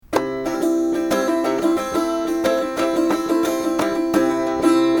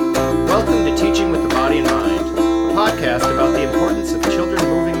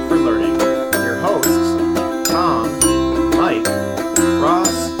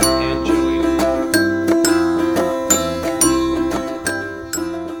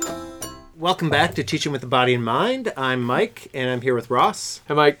Welcome back to Teaching with the Body and Mind. I'm Mike, and I'm here with Ross.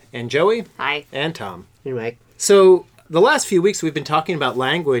 Hi, Mike. And Joey. Hi. And Tom. Hey, Mike. So, the last few weeks we've been talking about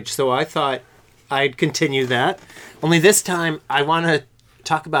language, so I thought I'd continue that. Only this time, I want to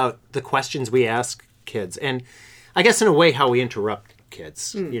talk about the questions we ask kids, and I guess in a way how we interrupt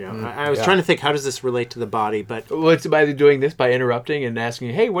kids. I was trying to think, how does this relate to the body, but... Well, it's by doing this, by interrupting and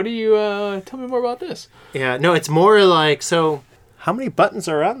asking, hey, what do you, tell me more about this? Yeah, no, it's more like, so, how many buttons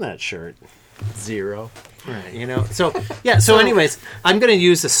are on that shirt? 0. Right, so anyways, I'm going to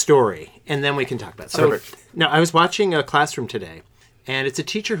use a story, and then we can talk about it. So, Perfect. now, I was watching a classroom today, and it's a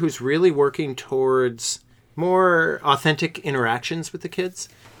teacher who's really working towards more authentic interactions with the kids.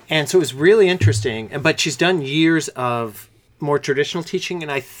 And so it was really interesting, but she's done years of more traditional teaching,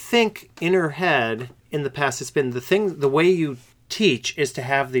 and I think in her head, in the past, it's been the way you teach is to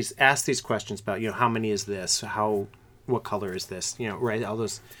ask these questions about, how many is this? What color is this? Right? All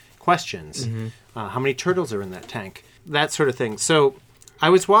those questions. Mm-hmm. How many turtles are in that tank? That sort of thing. So I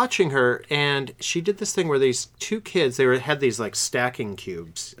was watching her, and she did this thing where these two kids, had these like stacking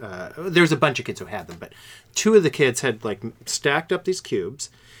cubes. There was a bunch of kids who had them, but two of the kids had like stacked up these cubes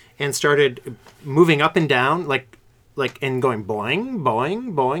and started moving up and down, like and going boing,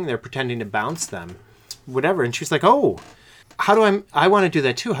 boing, boing. They're pretending to bounce them, whatever. And she's like, "Oh, I want to do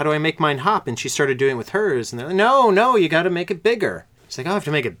that too. How do I make mine hop?" And she started doing it with hers, and they're like, "No, you got to make it bigger." She's like, "Oh, I have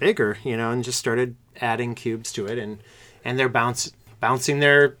to make it bigger," and just started adding cubes to it, and they're bouncing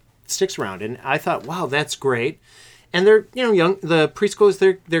their sticks around. And I thought, wow, that's great. And they're, young. The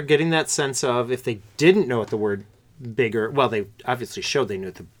preschoolers, they're getting that sense of, if they didn't know what the word bigger, well, they obviously showed they knew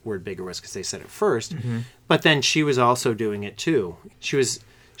what the word bigger was because they said it first. Mm-hmm. But then she was also doing it too. She was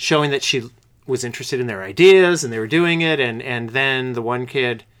showing that she was interested in their ideas, and they were doing it. And then the one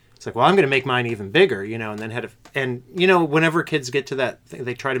kid, it's like, well, I'm going to make mine even bigger, and then whenever kids get to that,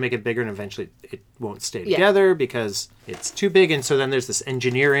 they try to make it bigger, and eventually it won't stay together because it's too big. And so then there's this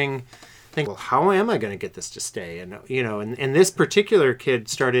engineering thing. Well, how am I going to get this to stay? And, and this particular kid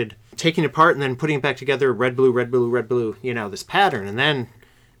started taking it apart and then putting it back together, red, blue, red, blue, red, blue, this pattern. And then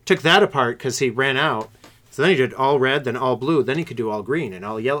took that apart because he ran out. So then he did all red, then all blue. Then he could do all green and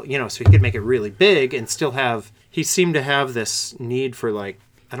all yellow, so he could make it really big and still he seemed to have this need for, like,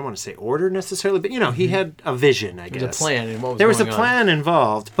 I don't want to say order necessarily, but, he had a vision, I guess. There was a plan in what was There was going a on. plan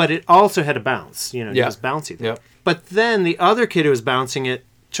involved, but it also had a bounce. It was bouncy. Yep. But then the other kid who was bouncing it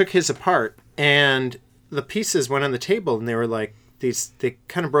took his apart, and the pieces went on the table, and they were like they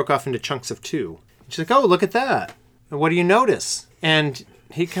kind of broke off into chunks of 2. She's like, "Oh, look at that. What do you notice?" And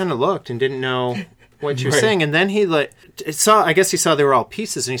he kind of looked and didn't know what she was saying. And then he I guess he saw they were all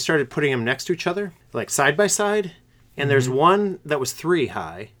pieces, and he started putting them next to each other, like side by side. And there's one that was 3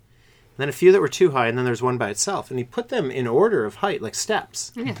 high, and then a few that were 2 high, and then there's one by itself. And he put them in order of height, like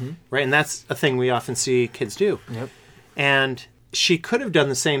steps. Mm-hmm. Right? And that's a thing we often see kids do. Yep. And she could have done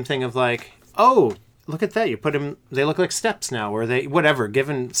the same thing of like, "Oh, look at that. You put them, they look like steps now," or they, whatever,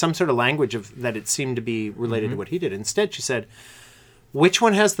 given some sort of language of that it seemed to be related to what he did. Instead, she said, "Which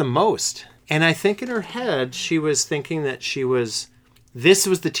one has the most?" And I think in her head, she was thinking that this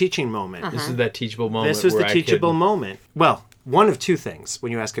was the teaching moment. This is that teachable moment. This was the teachable moment. Well, one of two things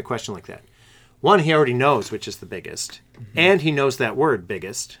when you ask a question like that. One, he already knows which is the biggest, and he knows that word,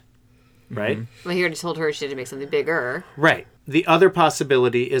 biggest, right? Well, he already told her she had to make something bigger. Right. The other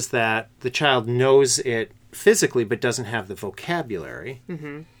possibility is that the child knows it physically but doesn't have the vocabulary.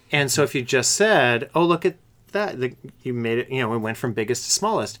 Mm-hmm. And so if you just said, "Oh, look at that," you made it, it went from biggest to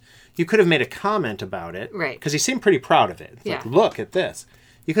smallest. You could have made a comment about it. Right. Because he seemed pretty proud of it. It's like, "Look at this."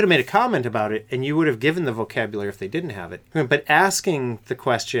 You could have made a comment about it, and you would have given the vocabulary if they didn't have it. But asking the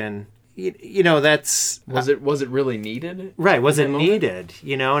question, that's... Was it really needed? Right, was it needed?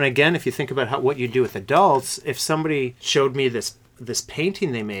 And again, if you think about what you do with adults, if somebody showed me this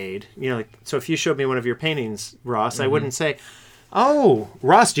painting they made, so if you showed me one of your paintings, Ross, I wouldn't say, "Oh,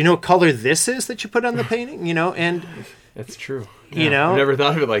 Ross, do you know what color this is that you put on the painting?" And... That's true. I've never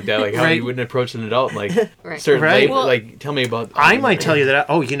thought of it like that. Like how you wouldn't approach an adult, like certain like tell me about. I might tell you that.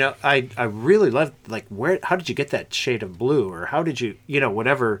 Oh, I really loved, like, how did you get that shade of blue, or how did you,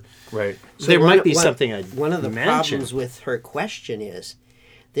 whatever. Right. So there might be something I'd One of the mention. problems with her question is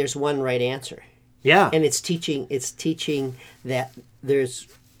there's one right answer. Yeah. And it's teaching that there's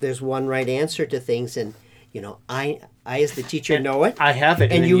one right answer to things, and I as the teacher know it. I have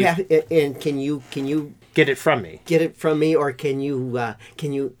it, and you have. And can you get it from me? Get it from me, or can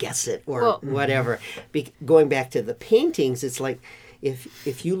you guess it, or whatever? Going back to the paintings, it's like,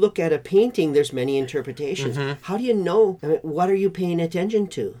 if you look at a painting, there's many interpretations. How do you know? I mean, what are you paying attention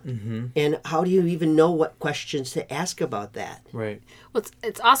to? And how do you even know what questions to ask about that? Right. Well,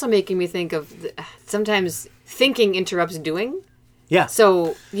 it's also making me think of sometimes thinking interrupts doing. Yeah.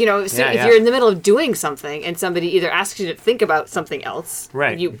 So, if you're in the middle of doing something and somebody either asks you to think about something else,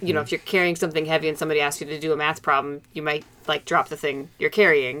 right? If you're carrying something heavy and somebody asks you to do a math problem, you might drop the thing you're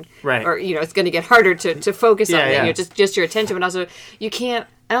carrying, right? Or it's going to get harder to focus on it. Just your attention, but also you can't.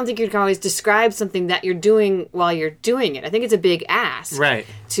 I don't think you can always describe something that you're doing while you're doing it. I think it's a big ask, right?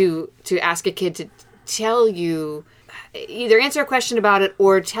 To ask a kid to tell you. Either answer a question about it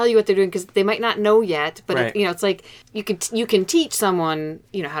or tell you what they're doing because they might not know yet. But right. it's like you can teach someone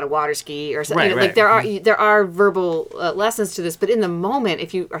how to water ski or something. Right. Like there are verbal lessons to this, but in the moment,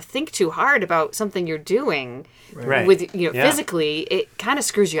 if you think too hard about something you're doing with physically, it kind of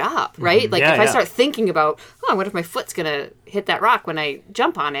screws you up, right? Like if I start thinking about what if my foot's gonna hit that rock when I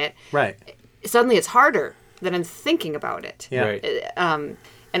jump on it? Right. Suddenly, it's harder than I'm thinking about it. Yeah. Right.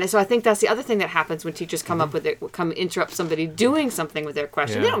 And so I think that's the other thing that happens when teachers come up with come interrupt somebody doing something with their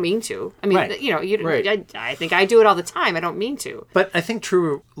question. Yeah. They don't mean to. I mean, right. I think I do it all the time. I don't mean to. But I think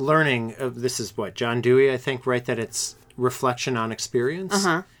true learning, this is what, John Dewey, I think, right, that it's reflection on experience.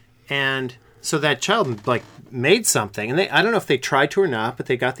 Uh-huh. And so that child, made something, and I don't know if they tried to or not, but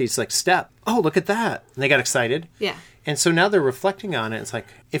they got these, step. Oh, look at that. And they got excited. Yeah. And so now they're reflecting on it. It's like,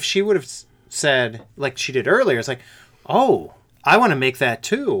 if she would have said, like she did earlier, it's like, oh, I want to make that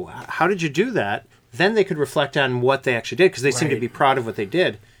too. How did you do that? Then they could reflect on what they actually did because they seem to be proud of what they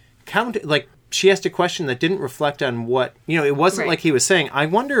did. She asked a question that didn't reflect on what, it wasn't like he was saying, I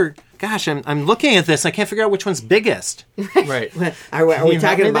wonder, gosh, I'm looking at this. I can't figure out which one's biggest. Right. Are we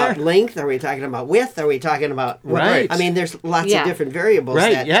talking about length? Are we talking about width? Are we talking about... Right. I mean, there's lots of different variables.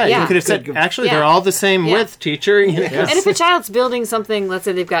 Right, you could have said, actually, they're all the same width, teacher. And if a child's building something, let's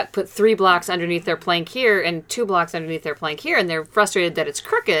say they've put 3 blocks underneath their plank here and 2 blocks underneath their plank here, and they're frustrated that it's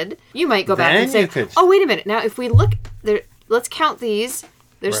crooked, you might go back and say, oh, wait a minute. Now, if we look, let's count these...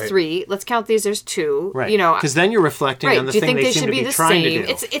 There's 3. Let's count these. There's 2. Right. Because then you're reflecting on the thing they seem to be trying to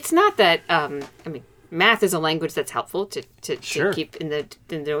do. It's not that. Math is a language that's helpful to keep in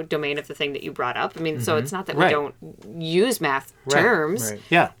the domain of the thing that you brought up. I mean, so it's not that we don't use math terms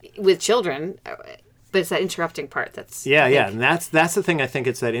with children, but it's that interrupting part that's and that's the thing. I think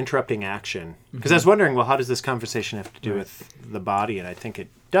it's that interrupting action. Because I was wondering, well, how does this conversation have to do with the body? And I think it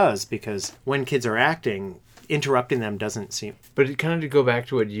does, because when kids are acting, interrupting them doesn't seem... But it kind of to go back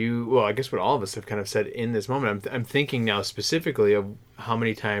to what I guess what all of us have kind of said in this moment, I'm thinking now specifically of how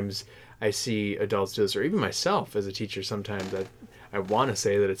many times I see adults do this, or even myself as a teacher sometimes. I want to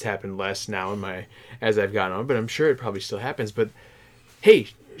say that it's happened less now as I've gotten on, but I'm sure it probably still happens. But hey,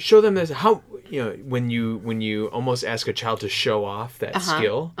 show them this. How, when you almost ask a child to show off that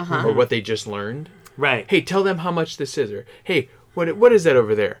skill or what they just learned. Right. Hey, tell them how much this is, or hey, what is that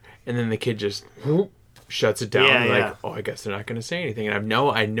over there? And then the kid just... shuts it down. Oh, I guess they're not going to say anything. And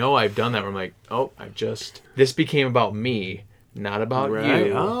I know I've done that where I'm like, oh, this became about me, not about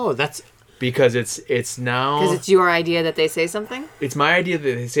you. Oh, that's... Because it's now... Because it's your idea that they say something? It's my idea that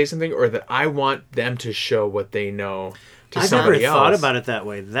they say something, or that I want them to show what they know to I've somebody never else. thought about it that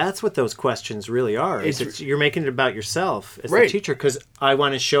way. That's what those questions really are. You're making it about yourself as the teacher, because I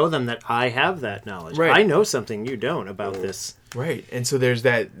want to show them that I have that knowledge. Right. I know something you don't about this. Right, and so there's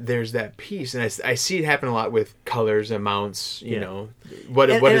that piece, and I see it happen a lot with colors, amounts. What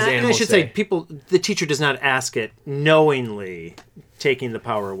does the animal I should say, the teacher does not ask it knowingly, taking the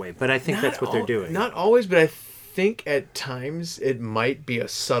power away. But I think that's what they're doing. Not always, but I think at times it might be a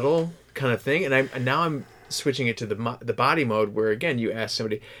subtle kind of thing, and I'm switching it to the body mode, where again you ask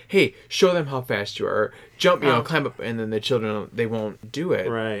somebody, hey, show them how fast you are, or jump, climb up, and then the children, they won't do it.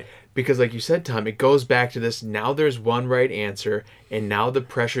 Right. Because like you said, Tom, it goes back to this, now there's one right answer, and now the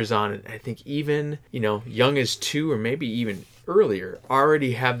pressure's on it. I think even, young as 2 or maybe even earlier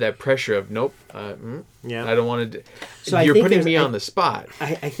already have that pressure of, nope, I don't want to... So you're putting me on the spot.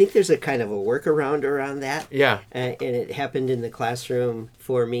 I think there's a kind of a workaround around that. Yeah. And it happened in the classroom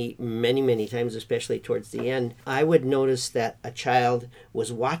for me many, many times, especially towards the end. I would notice that a child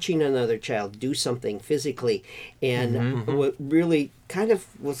was watching another child do something physically and really kind of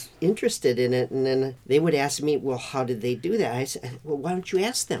was interested in it. And then they would ask me, well, how did they do that? I said, well, why don't you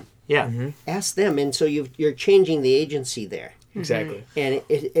ask them? Yeah. Ask them. And so you're changing the agency there. Exactly. And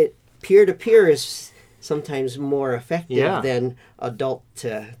it peer-to-peer is sometimes more effective than adult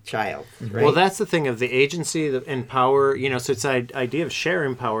to child. Right? Well, that's the thing of the agency and power. So it's the idea of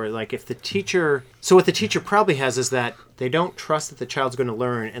sharing power. Like if the teacher... So what the teacher probably has is that they don't trust that the child's going to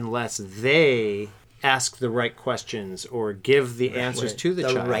learn unless they ask the right questions or give the answers to the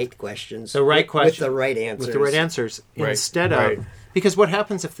child. The right questions. The right questions. With the right answers. With the right answers. Right. Instead of... Because what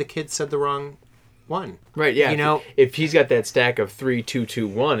happens if the kid said the wrong one? Right, yeah. You know, if he's got that stack of 3, 2, 2,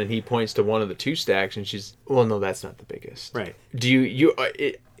 1, and he points to one of the 2 stacks, and she's, well, no, that's not the biggest. Right. Do you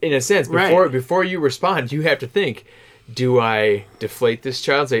in a sense, before you respond, you have to think, do I deflate this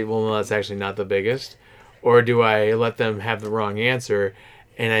child and say, well, no, that's actually not the biggest? Or do I let them have the wrong answer?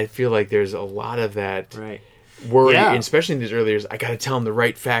 And I feel like there's a lot of that worry, and especially in these early years, I got to tell them the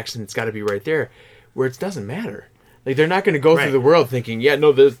right facts, and it's got to be right there, where it doesn't matter. Like, they're not going to go through the world thinking, yeah,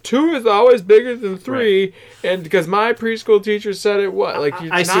 no, the 2 is always bigger than 3, and because my preschool teacher said it was. Like, you're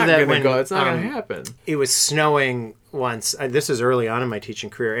not going to go. It's not going to happen. It was snowing once. This is early on in my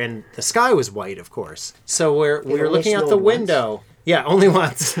teaching career, and the sky was white, of course. So we were looking out the window. Once? Yeah, only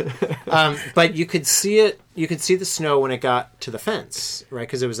once. But you could see it. You could see the snow when it got to the fence, right?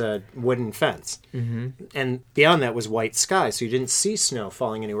 Because it was a wooden fence. Mm-hmm. And beyond that was white sky, so you didn't see snow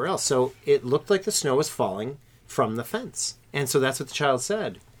falling anywhere else. So it looked like the snow was falling from the fence. And so that's what the child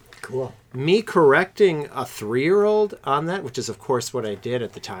said. Cool. Me correcting a 3-year-old on that, which is, of course, what I did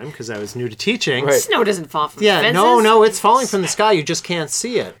at the time because I was new to teaching. Right. Snow doesn't fall from fences. No, it's falling from the sky. You just can't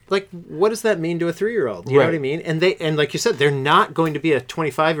see it. Like, what does that mean to a 3-year-old? You know what I mean? And like you said, they're not going to be a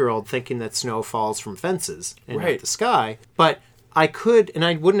 25-year-old thinking that snow falls from fences and not the sky. But I could, and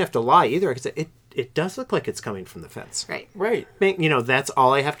I wouldn't have to lie either. I could say, it does look like it's coming from the fence. Right. You know, that's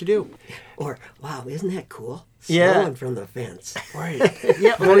all I have to do. Or, wow, isn't that cool? Yeah. Snowing from the fence. Right.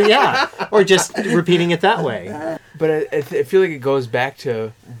 Or just repeating it that way. But I feel like it goes back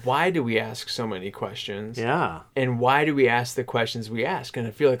to, why do we ask so many questions? Yeah. And why do we ask the questions we ask? And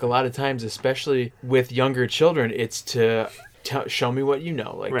I feel like a lot of times, especially with younger children, it's to show me what you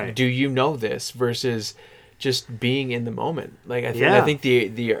know. Like, do you know this? Versus just being in the moment. Like, I think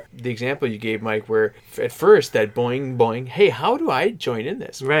the example you gave, Mike, where at first that boing boing, hey, how do I join in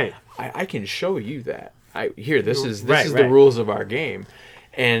this? Right. I can show you that. This is the rules of our game.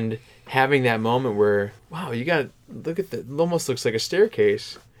 And having that moment where, wow, you got to look at it almost looks like a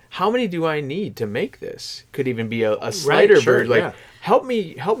staircase. How many do I need to make this? Could even be a slider bird. Like, help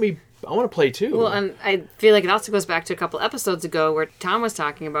me. I want to play too. Well, and I feel like it also goes back to a couple episodes ago where Tom was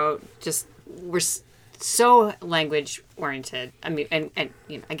talking about just we're so language oriented. I mean, and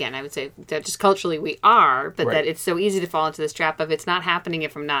you know, again, I would say that just culturally we are, but that it's so easy to fall into this trap of it's not happening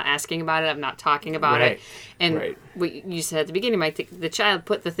if I'm not asking about it, I'm not talking about it. And what you said at the beginning, Mike, the child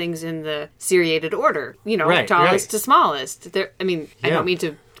put the things in the seriated order. You know, tallest to smallest. I don't mean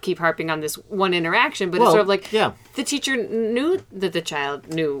to keep harping on this one interaction, but it's sort of like the teacher knew that the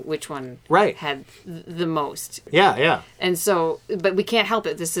child knew which one had the most. Yeah. And so, but we can't help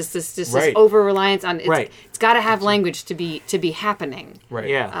it. This over reliance on it's got to have language to be happening. Right.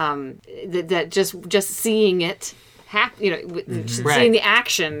 Yeah. That just seeing it seeing the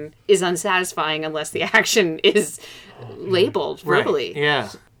action is unsatisfying unless the action is labeled verbally. Yeah.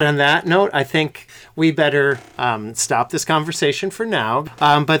 On that note, I think we better stop this conversation for now.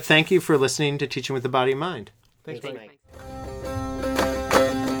 But thank you for listening to Teaching with the Body and Mind. Thanks, Mike.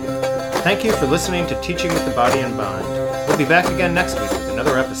 Thank you for listening to Teaching with the Body and Mind. We'll be back again next week with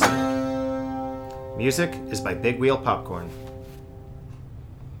another episode. Music is by Big Wheel Popcorn.